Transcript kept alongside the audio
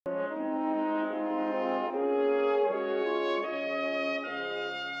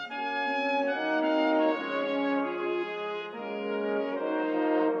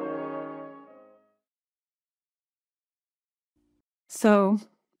So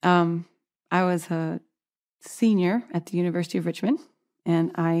I was a senior at the University of Richmond,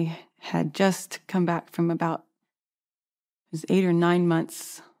 and I had just come back from about 8 or 9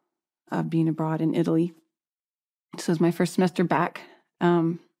 months of being abroad in Italy. So it was my first semester back.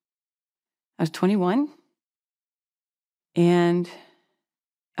 I was 21, and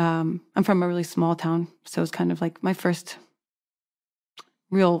I'm from a really small town, so it was kind of like my first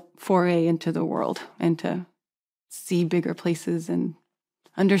real foray into the world and to see bigger places and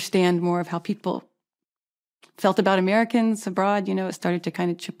understand more of how people felt about Americans abroad. You know, it started to kind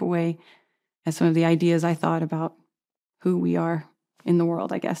of chip away at some of the ideas I thought about who we are in the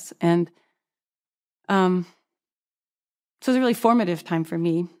world, I guess. And so it was a really formative time for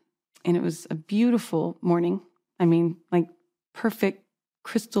me. And it was a beautiful morning. I mean, like perfect,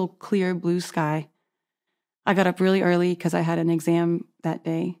 crystal clear blue sky. I got up really early because I had an exam that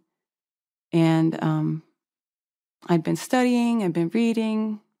day. And I'd been studying, I'd been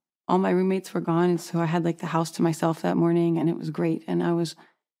reading. All my roommates were gone. And so I had like the house to myself that morning, and it was great. And I was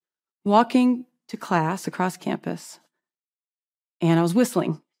walking to class across campus, and I was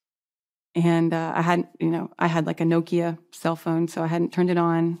whistling. And I had like a Nokia cell phone, so I hadn't turned it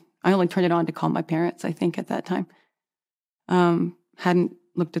on. I only turned it on to call my parents, I think, at that time. Hadn't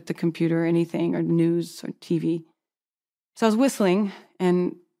looked at the computer or anything, or news or TV. So I was whistling,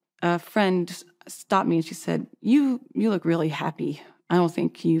 and a friend stopped me and she said, you look really happy. I don't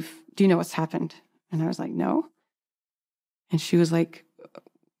think do you know what's happened? And I was like, no. And she was like,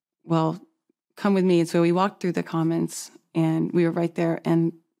 well, come with me. And so we walked through the Commons, and we were right there,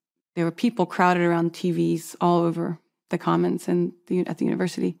 and there were people crowded around TVs all over the Commons and at the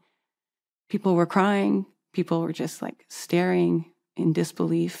university. People were crying. People were just like staring in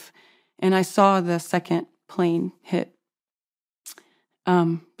disbelief. And I saw the second plane hit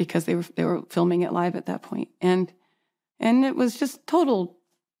because they were filming it live at that point. And it was just total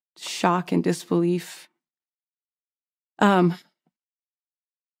shock and disbelief. My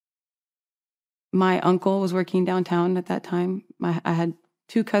uncle was working downtown at that time. I had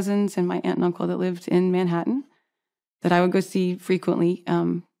 2 cousins and my aunt and uncle that lived in Manhattan that I would go see frequently.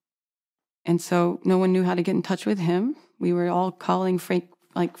 And so no one knew how to get in touch with him. We were all calling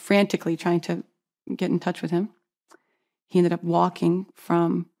frantically trying to get in touch with him. He ended up walking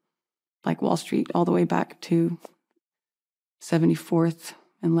from like Wall Street all the way back to 74th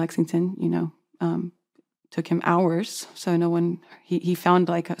and Lexington, took him hours. So no one, he found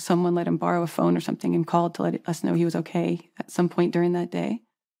like someone let him borrow a phone or something and called to let us know he was okay at some point during that day.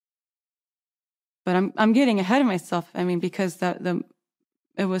 But I'm getting ahead of myself. I mean, because there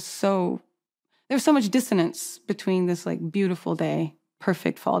was so much dissonance between this like beautiful day,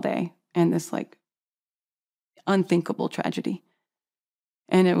 perfect fall day, and this like unthinkable tragedy.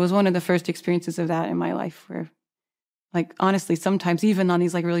 And it was one of the first experiences of that in my life where, like, honestly, sometimes even on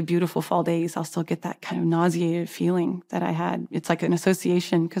these like really beautiful fall days, I'll still get that kind of nauseated feeling that I had. It's like an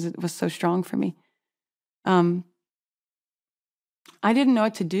association because it was so strong for me. I didn't know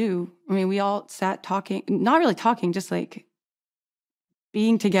what to do. I mean, we all sat talking, not really talking, just like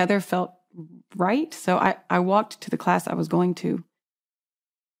being together felt right. So I walked to the class I was going to,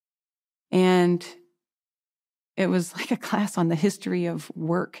 and it was like a class on the history of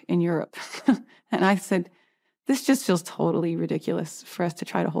work in Europe. And I said, this just feels totally ridiculous for us to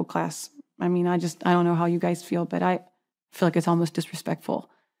try to hold class. I mean, I don't know how you guys feel, but I feel like it's almost disrespectful.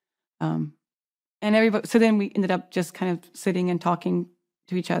 And everybody, so then we ended up just kind of sitting and talking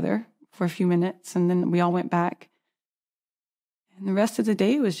to each other for a few minutes, and then we all went back. And the rest of the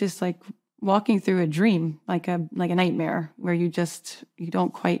day was just like walking through a dream, like a nightmare, where I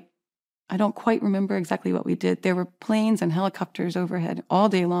don't quite remember exactly what we did. There were planes and helicopters overhead all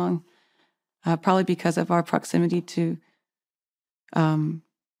day long, probably because of our proximity to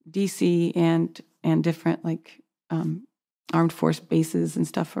DC and different like armed force bases and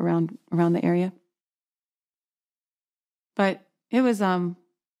stuff around the area. But it was a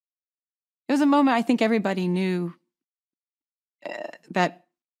moment I think everybody knew that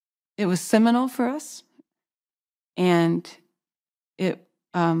it was seminal for us, and it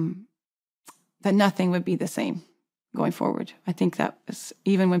that nothing would be the same going forward. I think that was,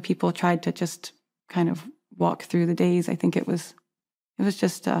 even when people tried to just kind of walk through the days, I think it was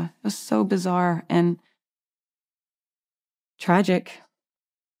just it was so bizarre and tragic.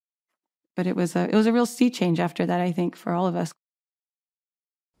 But it was a real sea change after that, I think, for all of us.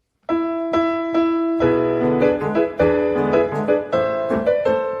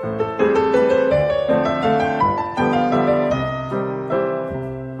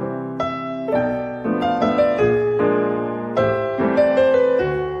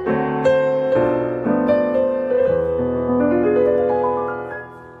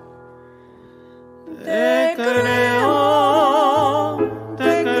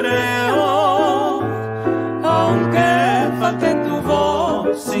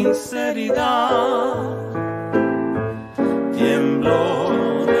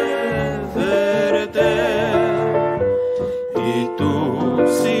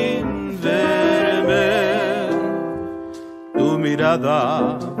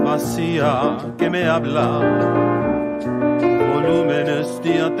 mirada vacía que me habla, volúmenes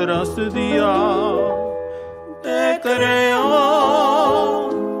día tras día. Te creo,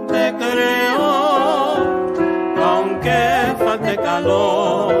 aunque falte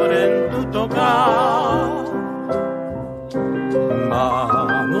calor en tu tocar.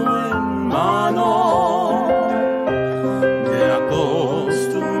 Mano en mano me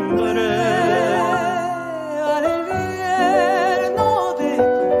acostumbré al invierno de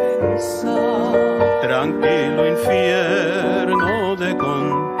tu pensar. Tranquilo infierno de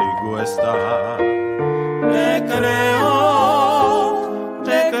contigo estar. Te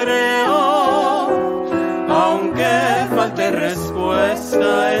creo, aunque falte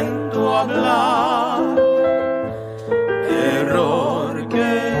respuesta en tu hablar. Error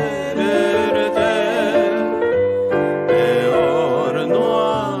quererte, peor no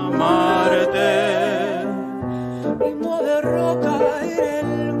amarte. Y no derroca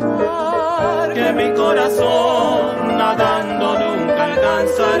el mar, que mi corazón nadando nunca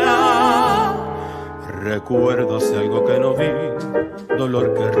alcanzará. Recuerdos de algo que no vi,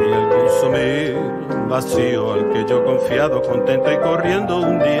 dolor que ríe al consumir, vacío al que yo confiado, contento y corriendo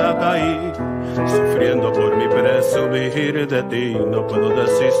un día caí, sufriendo por mi presumir de ti, no puedo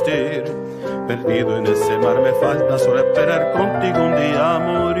desistir, perdido en ese mar me falta solo esperar contigo un día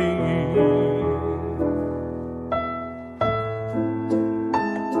morir.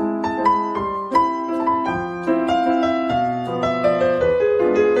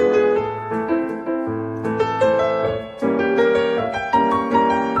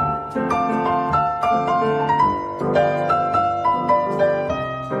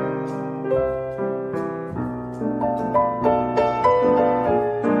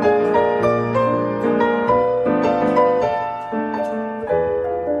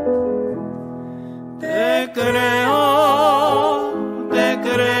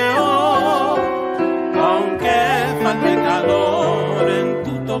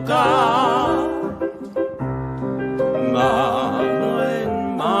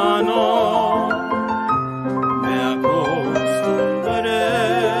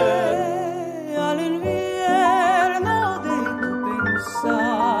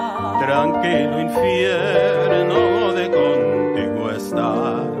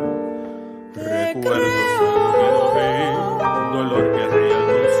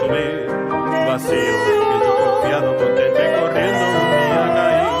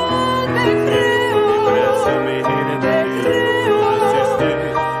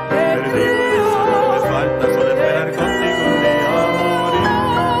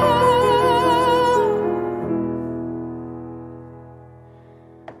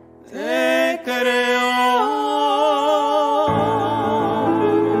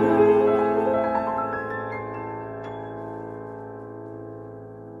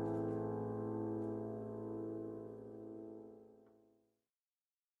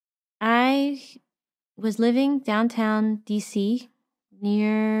 Was living downtown DC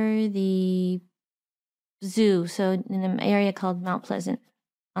near the zoo, so in an area called Mount Pleasant.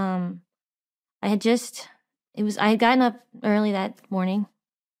 I had gotten up early that morning,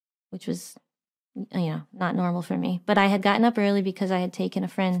 which was, not normal for me. But I had gotten up early because I had taken a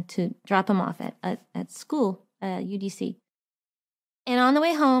friend to drop him off at school, UDC. And on the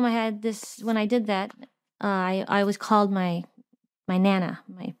way home, I had this. When I did that, I was called my nana,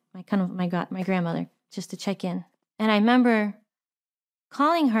 my grandmother, just to check in. And I remember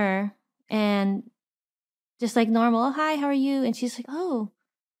calling her and just like normal, oh, hi, how are you? And she's like, oh.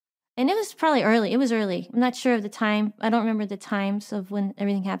 And it was probably early. It was early. I'm not sure of the time. I don't remember the times of when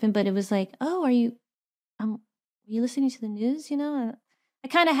everything happened, but it was like, oh, are you listening to the news? I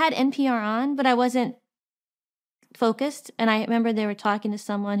kind of had NPR on, but I wasn't focused. And I remember they were talking to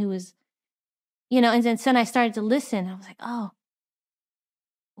someone who was, and then I started to listen. I was like, oh,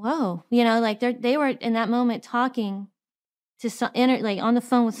 whoa, like they were in that moment talking to on the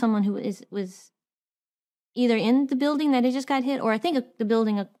phone with someone who was either in the building that had just got hit, or I think the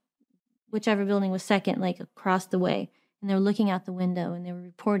building, whichever building was second, like across the way, and they were looking out the window and they were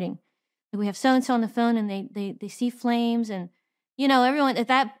reporting that we have so and so on the phone, and they see flames, and everyone at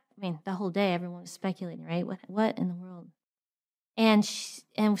that, the whole day everyone was speculating, right? What in the world? And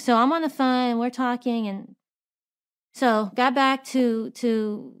so I'm on the phone and we're talking, and so got back to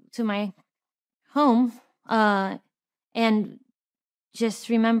my home, and just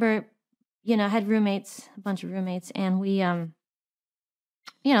remember, I had roommates, a bunch of roommates, and we,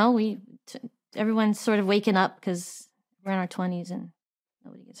 everyone's sort of waking up because we're in our 20s and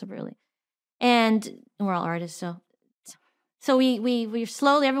nobody gets up early, and we're all artists, so we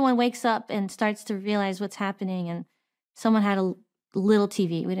slowly, everyone wakes up and starts to realize what's happening, and someone had little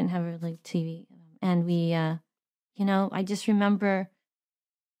TV. We didn't have a really TV. And we, I just remember,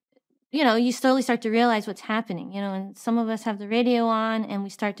 you slowly start to realize what's happening, and some of us have the radio on and we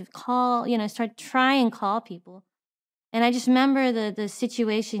start to call, start to try and call people. And I just remember the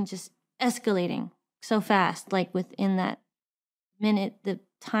situation just escalating so fast, like within that minute, the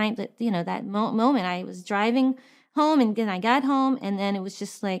time that, that moment I was driving home and then I got home and then it was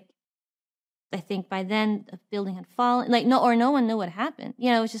just like, I think by then the building had fallen, no one knew what happened.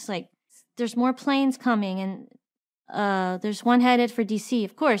 It was just like, there's more planes coming and there's one headed for DC.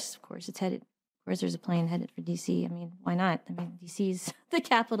 Of course it's headed. Of course there's a plane headed for DC. I mean, why not? I mean, DC's the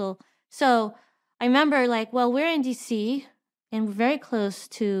capital. So I remember we're in DC and we're very close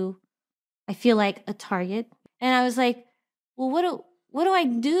to, I feel like, a target. And I was like, well, what do I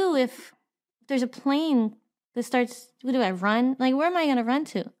do if there's a plane that starts, what do I run? Where am I going to run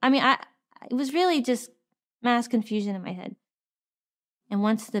to? I mean, it was really just mass confusion in my head. And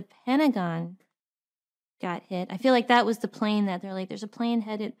once the Pentagon got hit, I feel like that was the plane that they're like, there's a plane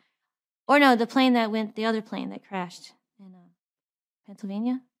headed, or no, the plane that went, the other plane that crashed in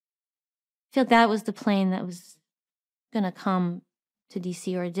Pennsylvania. I feel like that was the plane that was going to come to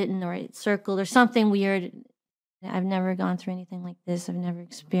DC, or it didn't, or it circled, or something weird. I've never gone through anything like this. I've never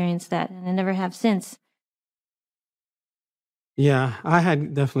experienced that, and I never have since. Yeah, I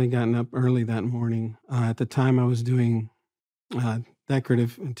had definitely gotten up early that morning. At the time, I was doing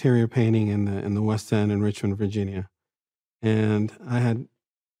decorative interior painting in the West End in Richmond, Virginia, and I had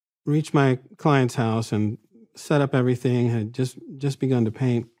reached my client's house and set up everything. Had just begun to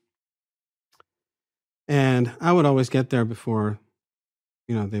paint, and I would always get there before,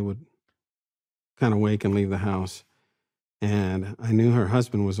 they would kind of wake and leave the house. And I knew her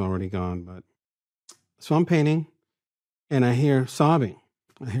husband was already gone, but so I'm painting. And I hear sobbing.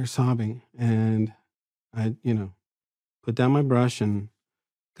 And I, put down my brush and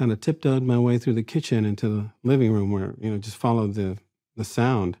kind of tiptoed my way through the kitchen into the living room where, just followed the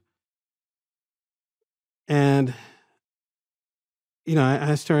sound. And, I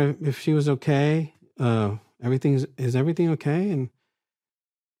asked her if she was okay. Is everything okay? And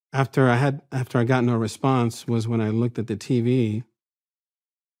after I got no response was when I looked at the TV.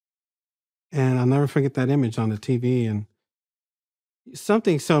 And I'll never forget that image on the TV. And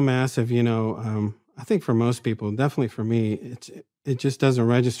something so massive, I think for most people, definitely for me, it just doesn't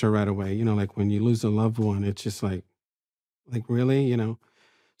register right away. Like when you lose a loved one, it's just like really,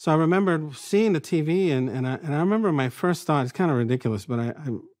 So I remember seeing the TV and I remember my first thought, it's kind of ridiculous, but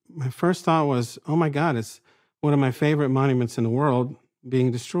my first thought was, oh my God, it's one of my favorite monuments in the world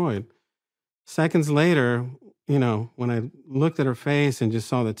being destroyed. Seconds later, when I looked at her face and just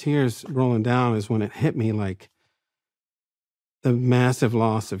saw the tears rolling down is when it hit me like the massive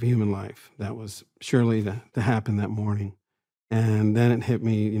loss of human life that was surely to happen that morning. And then it hit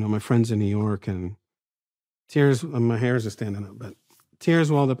me, my friends in New York, and tears, my hairs are standing up, but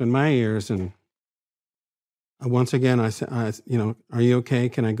tears welled up in my ears. And once again, I said, are you okay?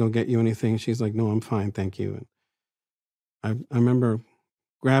 Can I go get you anything? She's like, no, I'm fine, thank you. And I remember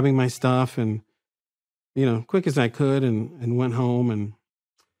grabbing my stuff and, quick as I could and went home. And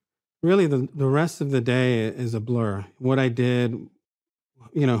really the rest of the day is a blur. What I did,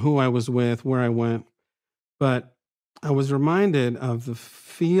 who I was with, where I went. But I was reminded of the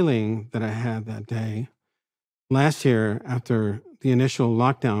feeling that I had that day last year after the initial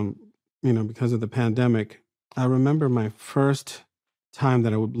lockdown, because of the pandemic. I remember my first time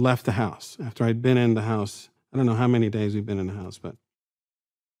that I left the house after I'd been in the house. I don't know how many days we've been in the house, but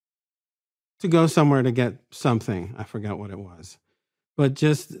to go somewhere to get something. I forgot what it was. But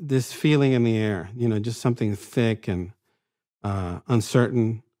just this feeling in the air, just something thick and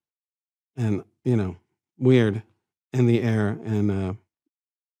uncertain and, weird in the air. And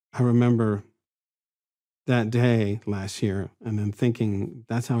I remember that day last year and then thinking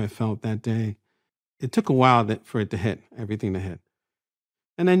that's how I felt that day. It took a while for it to hit, everything to hit.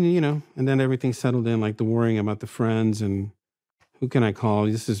 And then, and then everything settled in, like the worrying about the friends and who can I call?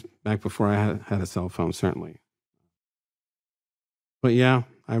 This is back before I had a cell phone, certainly. But yeah,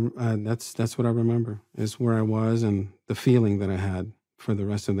 that's what I remember is where I was and the feeling that I had for the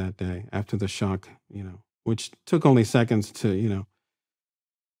rest of that day after the shock, which took only seconds to,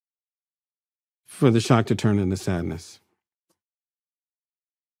 for the shock to turn into sadness.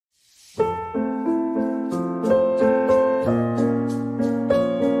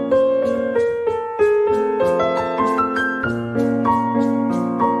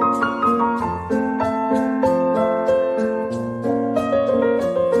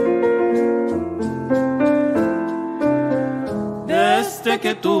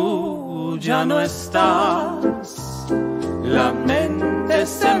 Que tú ya no estás, lamento que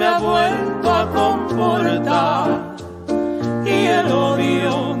se me ha vuelto a comportar. Y el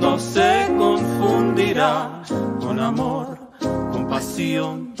odio no se confundirá con amor, con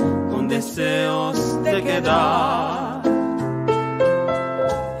pasión, con deseos de quedar.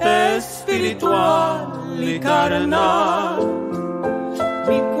 Espiritual y carnal,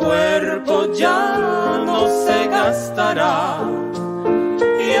 mi cuerpo ya no se gastará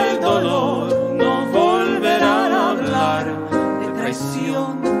y el dolor no volverá a hablar de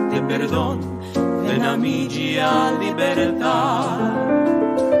traición, de perdón, de namilla libertad.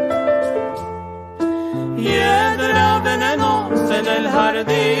 Hiedra venenosa en el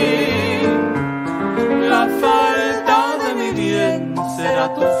jardín, la falta de mi bien será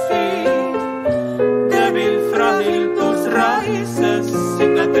tu fin. Débil, frágil, tus raíces,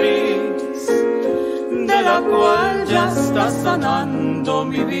 cicatriz, de la cual ya está sanando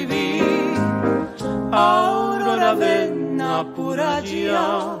mi vivir. Aurora, ven a por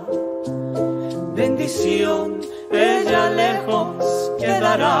allá. Bendición, ella lejos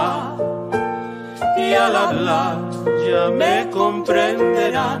quedará. Y al hablar ya me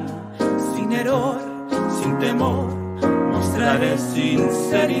comprenderán. Sin error, sin temor, mostraré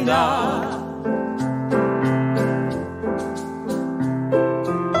sinceridad.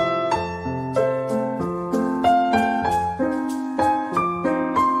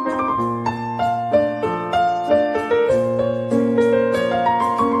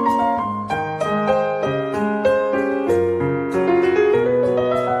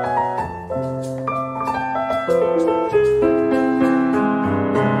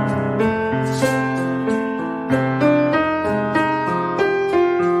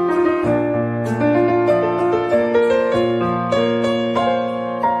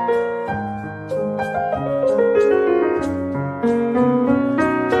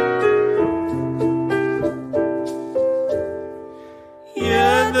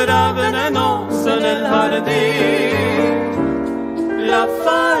 Venenosa en el jardín, la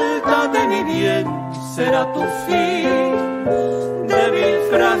falta de mi bien será tu fin. Débil,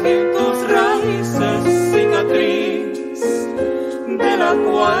 frágil, tus raíces, cicatriz, de la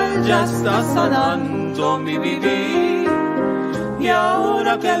cual ya está sanando mi vivir. Y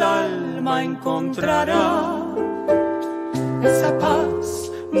ahora que el alma encontrará esa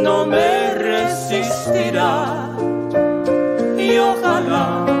paz, no me resistirá. Y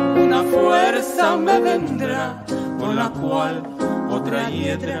ojalá una fuerza me vendrá, con la cual otra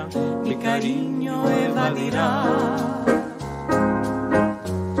hiedra mi cariño evadirá.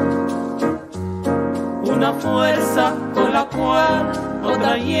 Una fuerza con la cual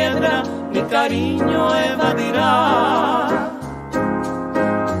otra hiedra mi cariño evadirá.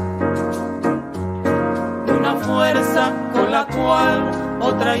 Una fuerza con la cual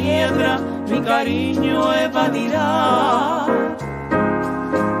otra hiedra mi cariño evadirá.